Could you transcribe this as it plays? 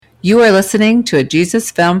You are listening to a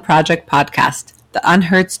Jesus Film Project podcast, The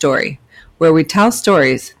Unheard Story, where we tell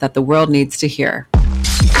stories that the world needs to hear.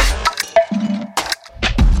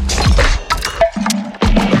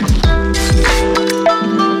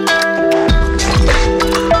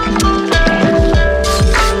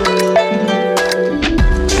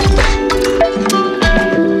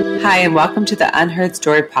 Hi, and welcome to the Unheard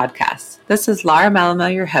Story podcast. This is Laura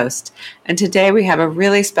Malamel, your host, and today we have a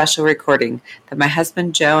really special recording that my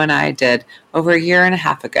husband Joe and I did over a year and a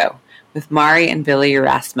half ago with Marie and Willie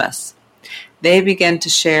Erasmus. They began to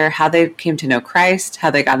share how they came to know Christ, how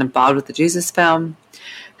they got involved with the Jesus Film,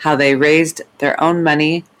 how they raised their own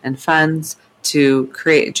money and funds to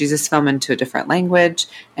create a Jesus Film into a different language,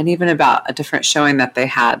 and even about a different showing that they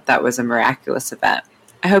had that was a miraculous event.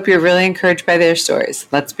 I hope you're really encouraged by their stories.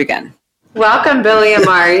 Let's begin. Welcome, Billy and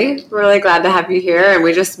Marie. We're really glad to have you here, and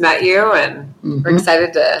we just met you, and we're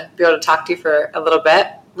excited to be able to talk to you for a little bit.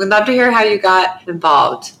 We'd love to hear how you got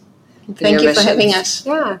involved. Thank you for having us.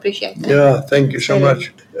 Yeah, I appreciate that. Yeah, thank you so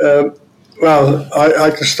much. Well,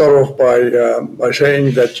 I can start off by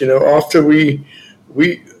saying that, after we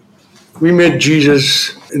met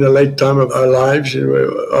Jesus in the late time of our lives.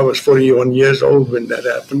 I was 41 years old when that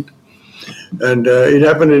happened. And it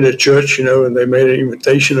happened in a church, and they made an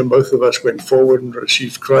invitation, and both of us went forward and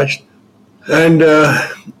received Christ. And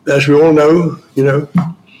as we all know,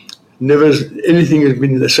 never anything has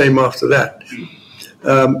been the same after that.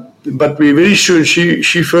 But we very soon,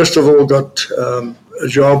 she first of all got a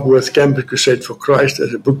job with Campus Crusade for Christ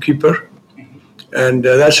as a bookkeeper. And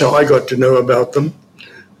that's how I got to know about them.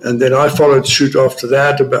 And then I followed suit after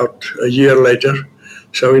that about a year later.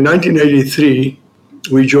 So in 1983,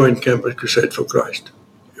 we joined Campus Crusade for Christ.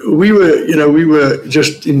 We were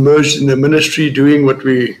just immersed in the ministry, doing what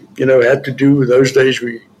we, had to do. Those days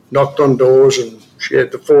we knocked on doors and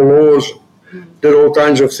shared the 4 laws, did all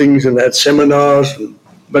kinds of things and had seminars.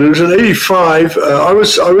 But it was in 85. I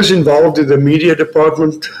was involved in the media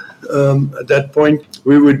department at that point.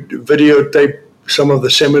 We would videotape some of the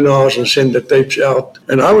seminars and send the tapes out.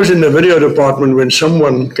 And I was in the video department when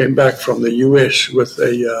someone came back from the US with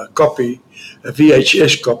a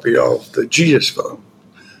VHS copy of the Jesus Film.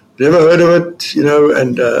 Never heard of it,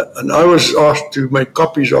 and I was asked to make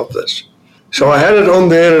copies of this. So I had it on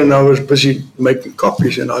there, and I was busy making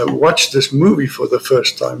copies, and I watched this movie for the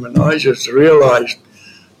first time, and I just realized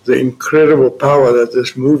the incredible power that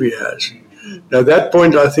this movie has. Now, at that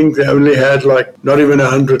point, I think they only had not even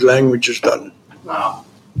 100 languages done. Wow.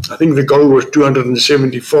 I think the goal was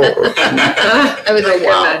 274 or something. I was like,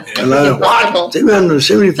 wow. And what?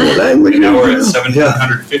 274 languages? Now we're at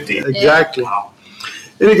 1,750. Yeah, exactly. Wow.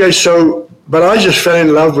 Anyway, but I just fell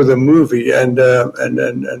in love with the movie, and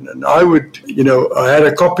I would, I had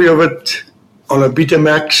a copy of it on a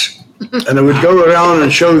Betamax, and I would go around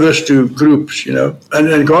and show this to groups,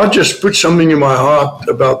 and God just put something in my heart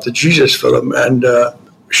about the Jesus Film, and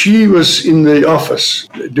she was in the office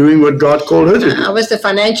doing what God called her to do. I was the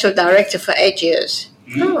financial director for 8 years.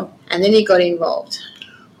 Oh. And then he got involved.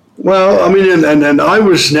 Well, I mean, and I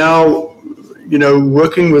was now,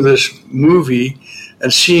 working with this movie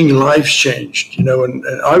and seeing lives changed, and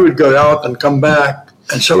I would go out and come back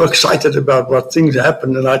and so excited about what things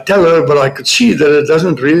happened. And I tell her, but I could see that it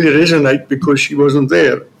doesn't really resonate because she wasn't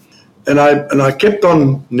there. And I kept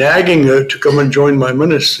on nagging her to come and join my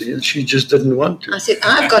ministry, and she just didn't want to. I said,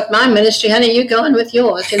 I've got my ministry, honey, you go on with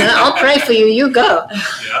yours. I'll pray for you, you go.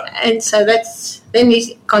 Yeah. And so then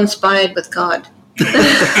he conspired with God. Yeah,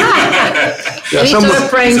 and he started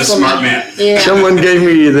praying he's a for smart me. man. Yeah. Someone gave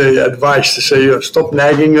me the advice to say, stop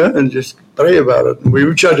nagging her and just pray about it,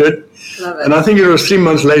 which I did. Love it. And I think it was 3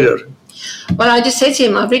 months later. Well, I just said to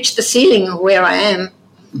him, I've reached the ceiling of where I am,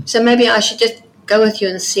 so maybe I should just go with you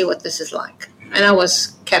and see what this is like. And I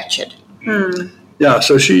was captured. Yeah,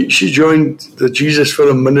 so she joined the Jesus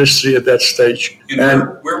Film ministry at that stage. And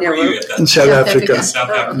where were you at that in time? South Africa. In South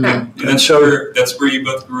Africa. Okay. And that's where you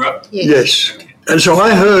both grew up? Yes. Okay. And so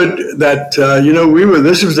I heard that,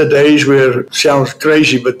 this was the days where, it sounds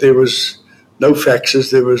crazy, but there was no faxes,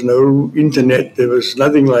 there was no internet, there was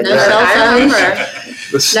nothing like No that. cell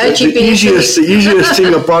phones. The easiest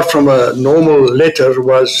thing apart from a normal letter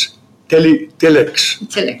was telex,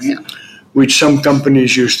 Yeah. which some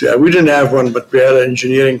companies used to have. We didn't have one, but we had an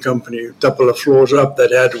engineering company a couple of floors up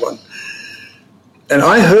that had one. And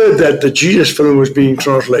I heard that the Jesus Film was being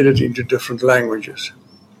translated into different languages.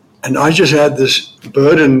 And I just had this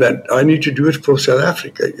burden that I need to do it for South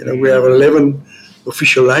Africa. We have 11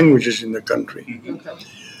 official languages in the country. Okay.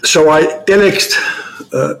 So I telexed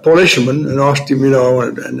Paul Eshelman and asked him,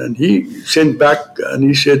 and he sent back and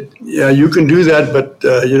he said, yeah, you can do that, but,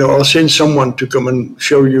 I'll send someone to come and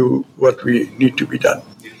show you what we need to be done.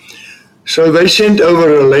 So they sent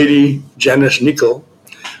over a lady, Janice Nicol,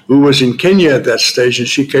 who was in Kenya at that stage, and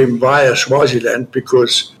she came via Swaziland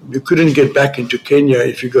because you couldn't get back into Kenya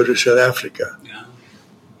if you go to South Africa. Yeah.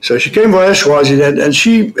 So she came via Swaziland, and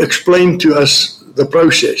she explained to us the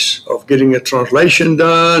process of getting a translation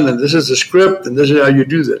done, and this is the script, and this is how you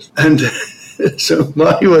do this. And so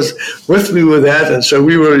Marie was with me with that, and so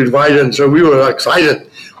we were invited, and so we were excited.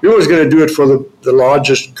 We was going to do it for the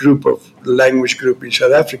largest group of the language group in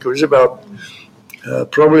South Africa. It was about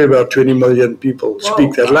probably about 20 million people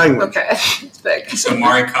speak that language. Okay, it's big. So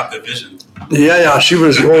Marie caught the vision. Yeah, she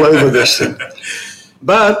was all over this thing.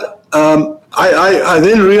 But I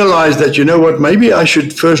then realized that, you know what, maybe I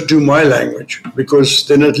should first do my language, because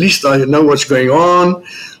then at least I know what's going on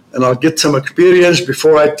and I'll get some experience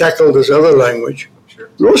before I tackle this other language. Sure.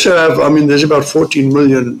 We also have, there's about 14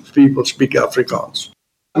 million people speak Afrikaans.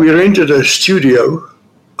 We rented a studio.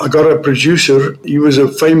 I got a producer. He was a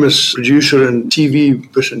famous producer and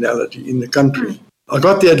TV personality in the country. I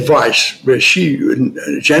got the advice where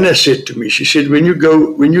Janice said to me, she said, when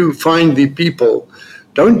you find the people,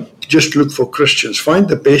 don't just look for Christians. Find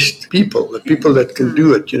the best people, the people that can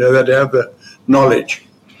do it, that have the knowledge.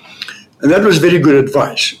 And that was very good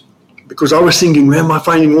advice, because I was thinking, where am I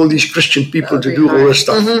finding all these Christian people to do all this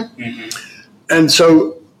stuff? Mm-hmm. Mm-hmm. And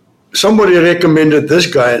so somebody recommended this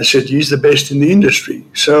guy and said, he's the best in the industry.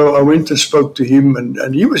 So I went and spoke to him,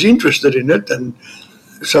 and he was interested in it. And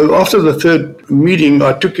so after the third meeting,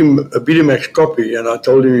 I took him a Betamax copy, and I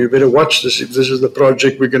told him, you better watch this if this is the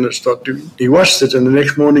project we're going to start doing. He watched it, and the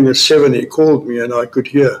next morning at 7, he called me, and I could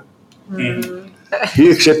hear. Mm.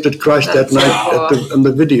 He accepted Christ that night on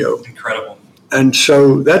the video. Incredible. And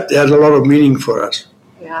so that had a lot of meaning for us.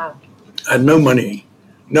 Yeah. I had no money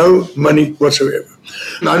whatsoever.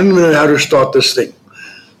 I didn't even know how to start this thing.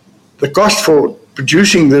 The cost for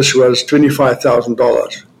producing this was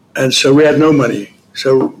 $25,000, and so we had no money.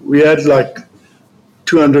 So we had like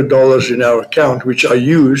 $200 in our account, which I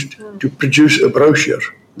used to produce a brochure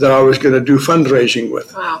that I was going to do fundraising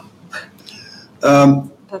with. Wow.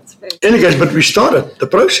 That's big. Anyways, but we started the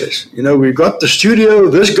process. We got the studio.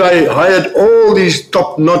 This guy hired all these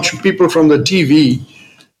top-notch people from the TV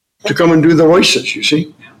to come and do the voices, you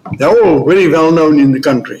see. They're all very well known in the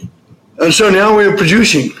country. And so now we're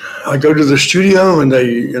producing. I go to the studio and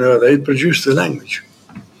they produce the language.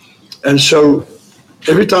 And so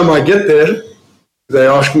every time I get there, they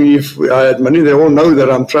ask me if I had money. They all know that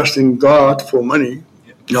I'm trusting God for money.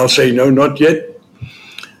 And I'll say, no, not yet.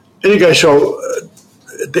 Anyway, so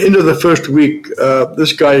at the end of the first week,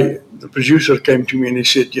 this guy, the producer, came to me and he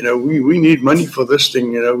said, we need money for this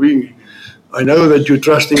thing. I know that you're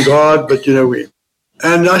trusting God, but,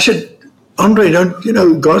 And I said, Andre,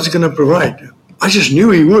 God's going to provide. I just knew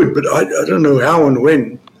he would, but I don't know how and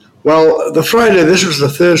when. Well, this was the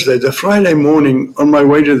Thursday, the Friday morning on my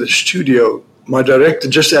way to the studio, my director,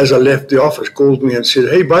 just as I left the office, called me and said,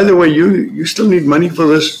 hey, by the way, you still need money for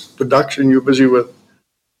this production you're busy with?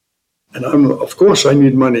 And of course I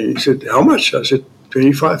need money. He said, how much? I said,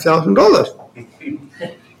 $25,000.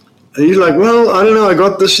 And he's like, well, I don't know, I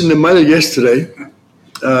got this in the mail yesterday.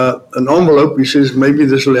 An envelope, he says, maybe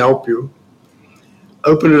this will help you.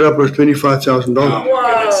 Open it up, it was $25,000.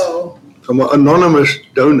 Whoa. From an anonymous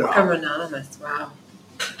donor. Wow.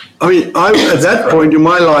 At that point in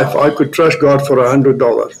my life, I could trust God for $100.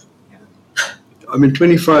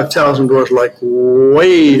 $25,000 was like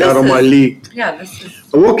way out of my league. Yeah, this is.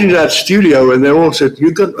 I walked into that studio and they all said,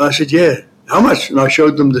 I said, yeah, how much? And I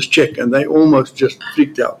showed them this check and they almost just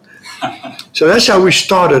freaked out. So that's how we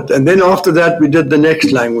started. And then after that, we did the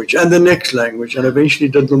next language and the next language and eventually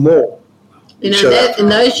did them all. In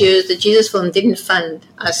those years, the Jesus Film didn't fund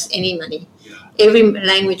us any money. Every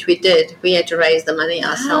language we did, we had to raise the money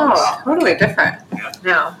ourselves. Oh, totally different.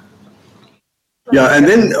 Yeah. Yeah, and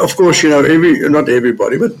then, of course, not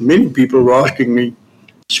everybody, but many people were asking me,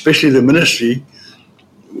 especially the ministry,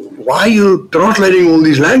 why are you translating all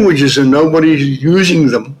these languages and nobody's using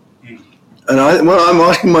them? And I'm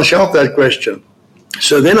asking myself that question.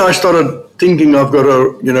 So then I started thinking I've got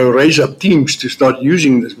to, raise up teams to start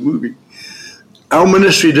using this movie. Our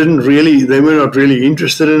ministry they were not really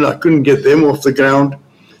interested in it. I couldn't get them off the ground.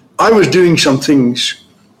 I was doing some things,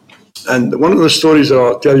 and one of the stories that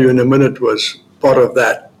I'll tell you in a minute was part of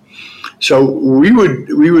that. So we would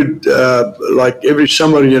like every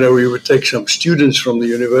summer, we would take some students from the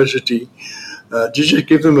university to just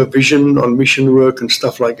give them a vision on mission work and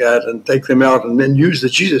stuff like that, and take them out and then use the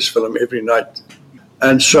Jesus Film every night.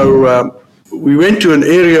 And so we went to an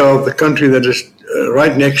area of the country that is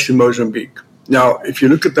right next to Mozambique. Now, if you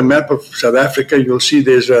look at the map of South Africa, you'll see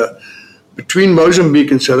between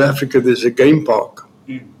Mozambique and South Africa, there's a game park,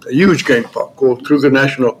 a huge game park called Kruger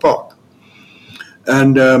National Park.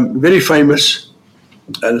 And very famous,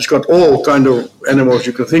 and it's got all kind of animals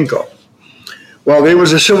you can think of. Well, there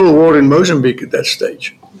was a civil war in Mozambique at that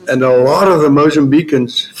stage, and a lot of the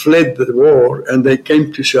Mozambicans fled the war, and they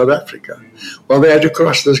came to South Africa. Well, they had to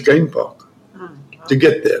cross this game park to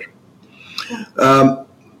get there.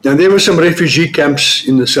 And there were some refugee camps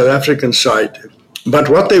in the South African side, but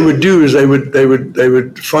what they would do is they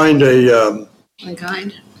would find a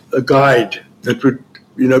guide that would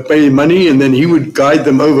pay money, and then he would guide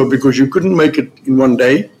them over, because you couldn't make it in one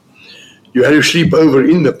day. You had to sleep over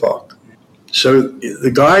in the park. So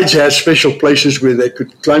the guides had special places where they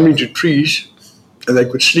could climb into trees, and they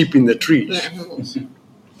could sleep in the trees.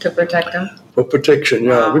 To protect them? For protection,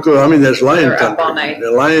 yeah. Wow. Because, there's lion country.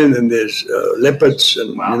 There's lion, and there's leopards,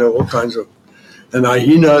 and, all kinds of... And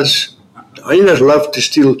hyenas. Hyenas love to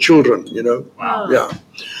steal children, Wow. Yeah.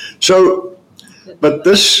 So, but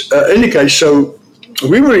this... in any case, so...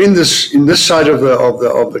 We were in this side of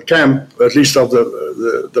the camp, at least of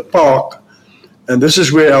the park, and this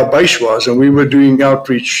is where our base was, and we were doing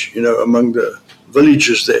outreach, among the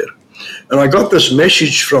villages there. And I got this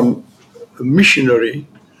message from a missionary,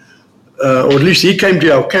 or at least he came to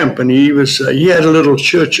our camp, and he had a little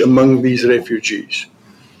church among these refugees,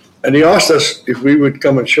 and he asked us if we would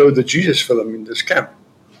come and show the Jesus film in this camp.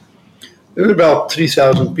 There were about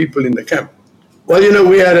 3,000 people in the camp. Well,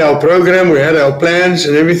 we had our program, we had our plans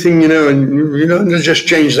and everything, and let's just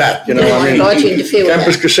change that,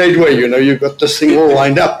 Campus Crusade way, you've got this thing all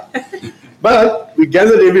lined up. But we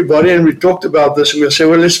gathered everybody and we talked about this, and we said,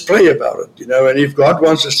 well, let's pray about it, and if God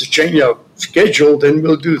wants us to change our schedule, then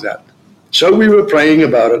we'll do that. So we were praying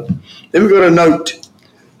about it. Then we got a note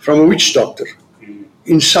from a witch doctor.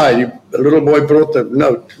 Inside, a little boy brought a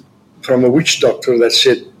note from a witch doctor that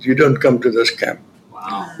said, you don't come to this camp.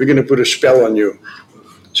 Wow. We're going to put a spell on you.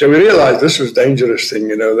 So we realized this was a dangerous thing,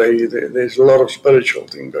 there's a lot of spiritual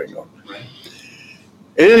thing going on. Right.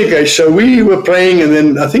 In any case, so we were praying, and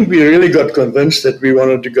then I think we really got convinced that we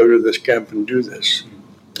wanted to go to this camp and do this.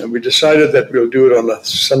 And we decided that we'll do it on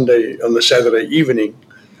a Saturday evening.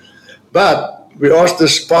 But we asked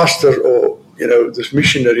this pastor, or, this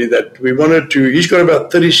missionary, that we wanted to, he's got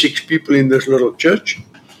about 36 people in this little church.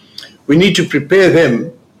 We need to prepare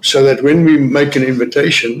them so that when we make an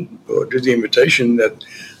invitation, or do the invitation, that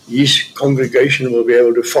his congregation will be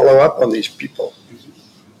able to follow up on these people.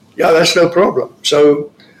 Yeah, that's no problem.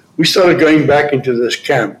 So we started going back into this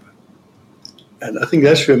camp. And I think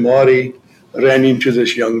that's where Marie ran into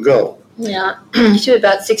this young girl. Yeah, she was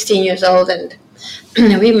about 16 years old, and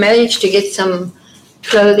we managed to get some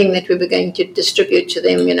clothing that we were going to distribute to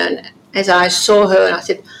them, and as I saw her, and I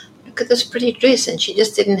said, look at this pretty dress, and she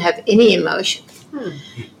just didn't have any emotion.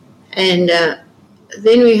 And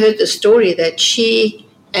then we heard the story that she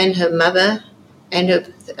and her mother and her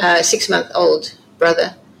 6-month-old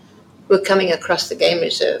brother were coming across the game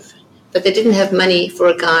reserve, but they didn't have money for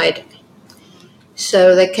a guide.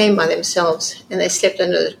 So they came by themselves, and they slept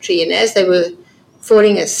under the tree. And as they were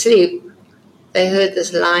falling asleep, they heard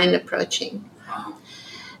this lion approaching.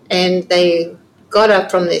 And they got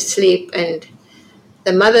up from their sleep, and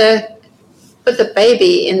the mother put the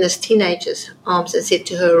baby in this teenager's arms and said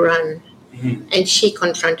to her, run. Mm-hmm. And she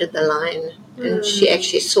confronted the lion, and she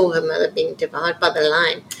actually saw her mother being devoured by the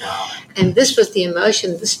lion. Wow. And this was the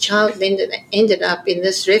emotion. This child ended up in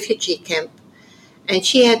this refugee camp, and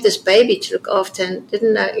she had this baby to look after and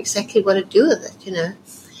didn't know exactly what to do with it,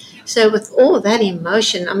 So with all that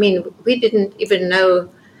emotion, we didn't even know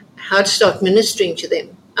how to start ministering to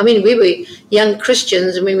them. We were young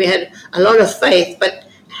Christians, we had a lot of faith, but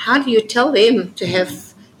how do you tell them to have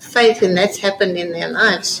faith when that's happened in their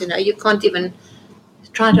lives? You can't even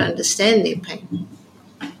try to understand their pain.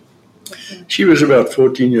 She was about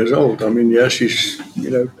 14 years old. She's,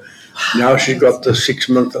 now she's got the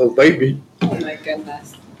 6-month-old baby. Oh my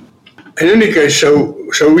goodness. In any case, so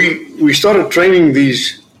we started training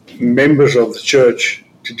these members of the church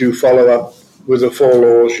to do follow-up with the 4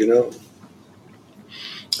 laws,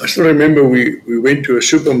 I still remember we went to a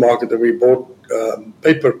supermarket and we bought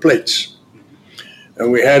paper plates.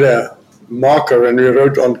 And we had a marker and we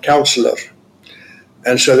wrote on counselor.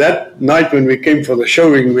 And so that night when we came for the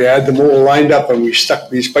showing, we had them all lined up and we stuck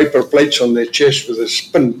these paper plates on their chest with a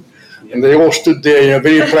spin. And they all stood there,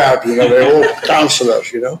 very proud, they're all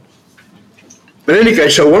counselors, But in any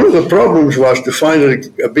case, so one of the problems was to find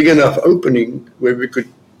a big enough opening where we could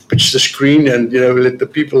pitch the screen and, let the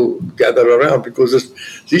people gather around, because there's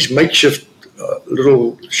these makeshift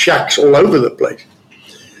little shacks all over the place.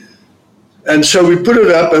 And so we put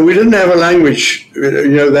it up, and we didn't have a language,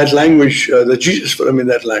 that language, the Jesus film in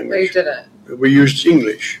that language. No, you didn't. We used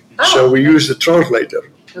English. Oh. So we used the translator.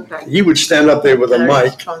 Okay. He would stand up there with a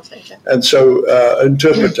mic, and so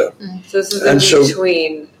interpreter. So this is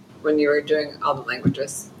between when you were doing all the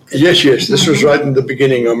languages. Yes. This was right in the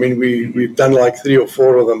beginning. I mean, we've done like 3 or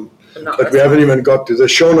 4 of them, but we haven't even got to the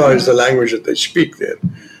Shona is the language that they speak there,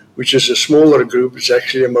 which is a smaller group. It's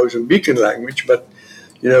actually a Mozambican language, but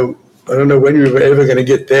I don't know when we were ever going to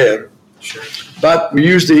get there. Sure. But we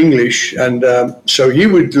used the English, and so he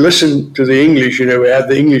would listen to the English. We had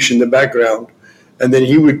the English in the background, and then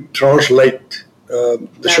he would translate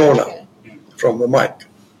the Shona from the mic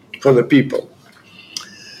for the people.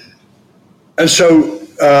 And so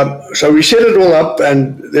we set it all up, and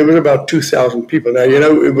there were about 2,000 people. Now,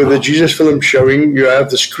 with the Jesus film showing, you have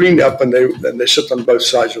the screen up, and they sit on both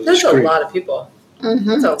sides of the screen. There's a lot of people.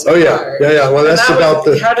 Mm-hmm. Oh yeah. Well, that's about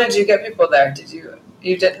the. How did you get people there?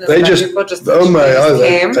 You didn't? They just. People just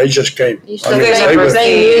came? They just came. You start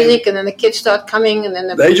playing music, and then the kids start coming, and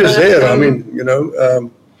then they just there. I mean,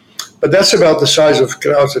 but that's about the size of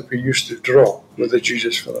crowds that we used to draw with the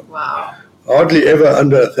Jesus film. Wow. Hardly ever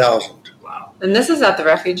under 1,000. Wow. And this is at the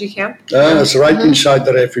refugee camp? It's right inside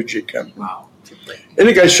the refugee camp. Wow.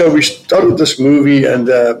 Anyway, so we started this movie, and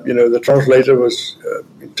the translator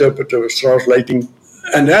interpreter was translating,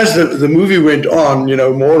 and as the movie went on,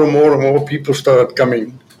 more and more people started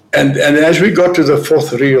coming, and as we got to the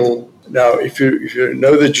 4th reel. Now, if you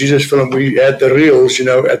know the Jesus film, we had the reels.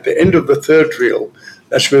 At the end of the 3rd reel,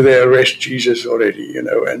 that's where they arrest Jesus already.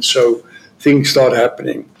 And so things start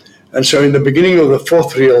happening, and so in the beginning of the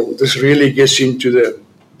 4th reel, this really gets into the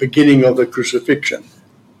beginning of the crucifixion.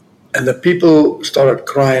 And the people started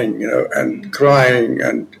crying, and crying,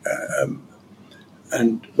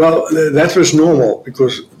 and well, that was normal,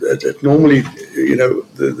 because it normally,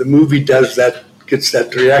 the movie does that, gets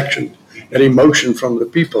that reaction, that emotion from the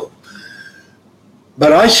people.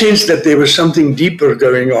 But I sensed that there was something deeper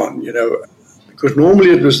going on, because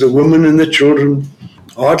normally it was the women and the children,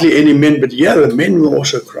 hardly any men, but the men were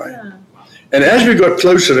also crying. Yeah. And as we got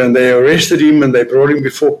closer, and they arrested him, and they brought him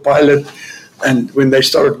before Pilate. And when they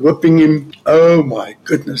started whipping him, oh my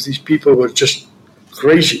goodness, these people were just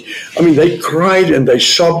crazy. I mean, they cried and they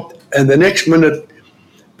sobbed, and the next minute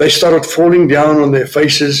they started falling down on their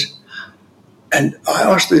faces. And I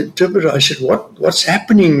asked the interpreter, I said, what's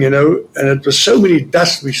happening, And it was so many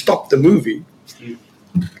dust, we stopped the movie.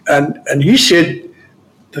 And he said,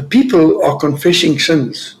 the people are confessing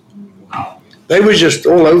sins. They were just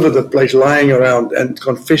all over the place, lying around and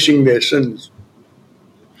confessing their sins.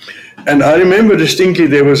 And I remember distinctly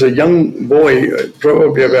there was a young boy,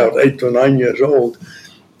 probably about 8 or 9 years old.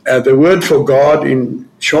 The word for God in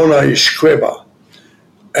Shona is Shkweba.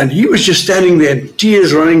 And he was just standing there, and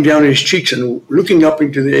tears running down his cheeks and looking up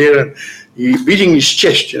into the air, and he beating his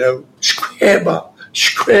chest, Shkweba,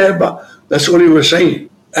 Shkweba. That's all he was saying.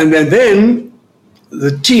 And then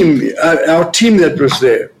the team, our team that was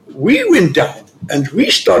there, we went down and we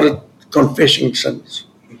started confessing sins.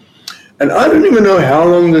 And I don't even know how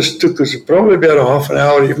long this took us, probably about a half an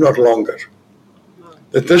hour, if not longer,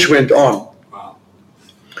 that this went on. Wow.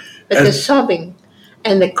 But the sobbing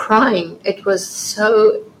and the crying, it was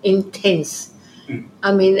so intense.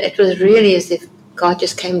 I mean, it was really as if God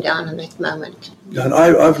just came down in that moment. And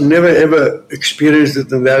I've never, ever experienced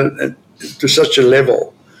it in that, to such a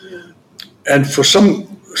level. Yeah. And for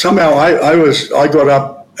somehow I got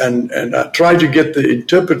up and I tried to get the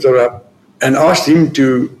interpreter up and asked him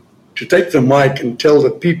to take the mic and tell the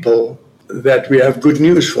people that we have good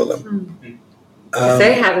news for them.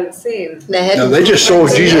 They hadn't seen. They just saw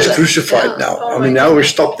Jesus crucified now. I mean, now we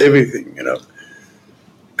stopped everything,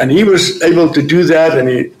 And he was able to do that, and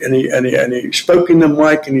he spoke in the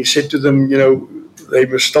mic, and he said to them, they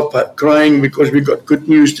must stop crying because we got good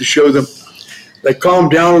news to show them. They calmed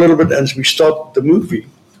down a little bit as we started the movie.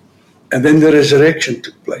 And then the resurrection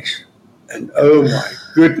took place. And oh my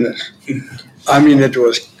goodness. I mean, it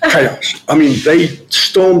was chaos. I mean, they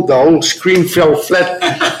stormed, the whole screen fell flat.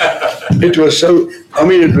 It was so,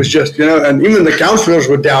 it was just, and even the counselors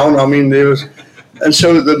were down. And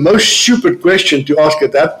so the most stupid question to ask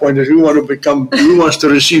at that point is who wants to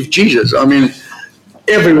receive Jesus?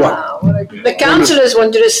 Everyone. Wow, the counselors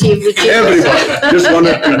want to receive Jesus. Everyone just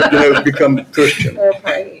wanted to become Christian.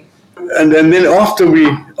 And then after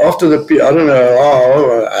I don't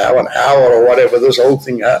know, an hour or whatever, this whole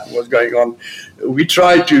thing was going on, we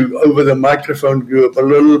tried to, over the microphone, do a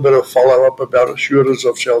little bit of follow-up about assurance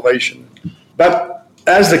of salvation. But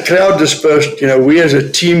as the crowd dispersed, we as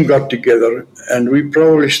a team got together, and we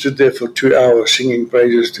probably stood there for 2 hours singing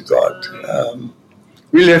praises to God.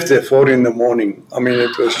 We left there 4 in the morning. I mean,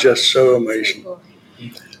 it was just so amazing.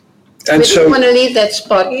 And we didn't want to leave that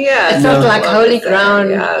spot. Yeah, it felt like holy ground.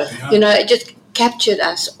 Yeah. It just captured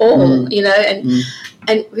us all.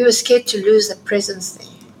 And we were scared to lose the presence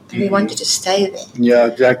there. We wanted to stay there. Yeah,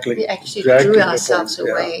 exactly. We actually drew ourselves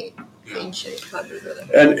away. Eventually.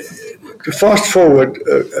 And to fast forward,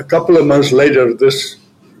 a couple of months later, this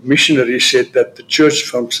missionary said that the church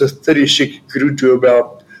from 36 grew to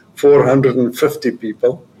about 450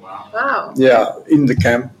 people. Wow. Yeah, in the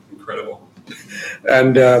camp. Incredible.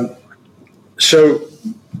 And so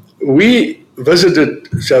we visited,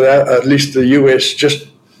 at least the U.S., just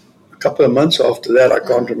a couple of months after that. I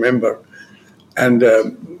can't remember. And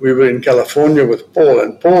we were in California with Paul,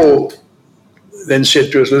 and Paul then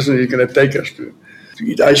said to us, listen, he's going to take us to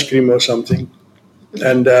eat ice cream or something.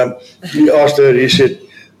 And he asked her, he said,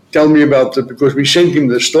 tell me about it, because we sent him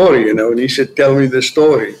the story, and he said, tell me the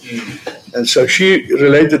story. And so she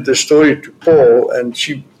related the story to Paul, and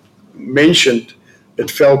she mentioned it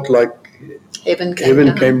felt like heaven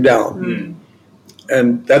came down.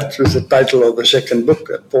 And that was the title of the second book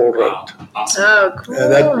that Paul wrote. Wow. Awesome. Oh, cool.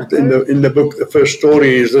 And that in the book, the first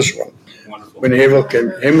story is this one. Wonderful. When heaven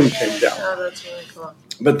came down. Oh, that's really cool.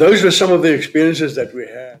 But those were some of the experiences that we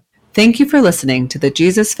had. Thank you for listening to the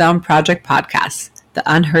Jesus Film Project podcast, The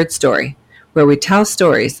Unheard Story, where we tell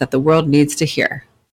stories that the world needs to hear.